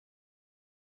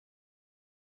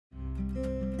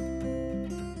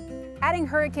Adding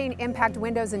hurricane impact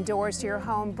windows and doors to your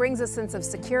home brings a sense of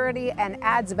security and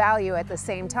adds value at the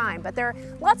same time. But there are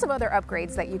lots of other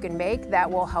upgrades that you can make that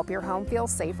will help your home feel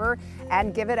safer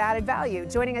and give it added value.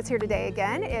 Joining us here today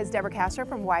again is Deborah Castro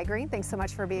from Ygrene. Thanks so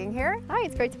much for being here. Hi,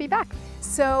 it's great to be back.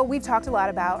 So we've talked a lot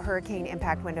about hurricane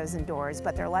impact windows and doors,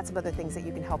 but there are lots of other things that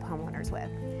you can help homeowners with.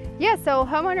 Yeah, so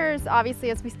homeowners,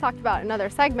 obviously, as we talked about in other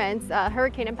segments,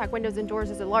 hurricane impact windows and doors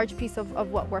is a large piece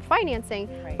of what we're financing,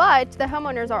 right. But the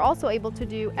homeowners are also able to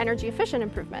do energy efficient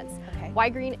improvements. Okay.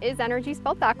 Ygrene is energy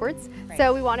spelled backwards, right.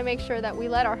 So we want to make sure that we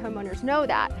let our homeowners know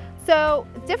that. So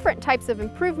different types of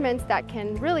improvements that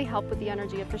can really help with the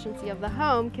energy efficiency of the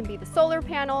home can be the solar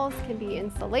panels, can be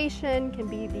insulation, can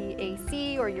be the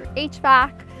AC or your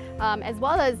HVAC, as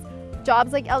well as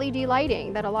jobs like LED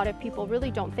lighting that a lot of people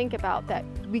really don't think about that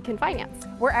we can finance.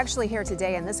 We're actually here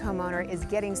today and this homeowner is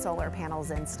getting solar panels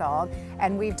installed,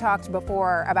 and we've talked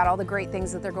before about all the great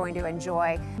things that they're going to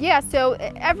enjoy. Yeah, so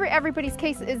everybody's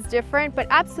case is different, but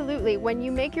absolutely when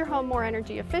you make your home more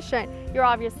energy efficient, you're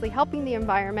obviously helping the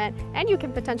environment and you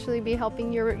can potentially be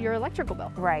helping your electrical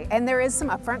bill. Right, and there is some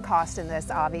upfront cost in this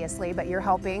obviously, but you're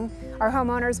helping our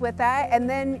homeowners with that, and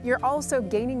then you're also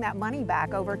gaining that money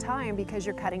back over time because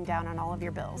you're cutting down on all of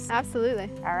your bills. Absolutely.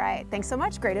 All right, thanks so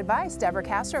much. Great advice. Deborah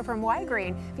Castro from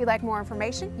Ygrene. If you'd like more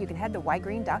information, you can head to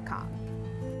ygrene.com.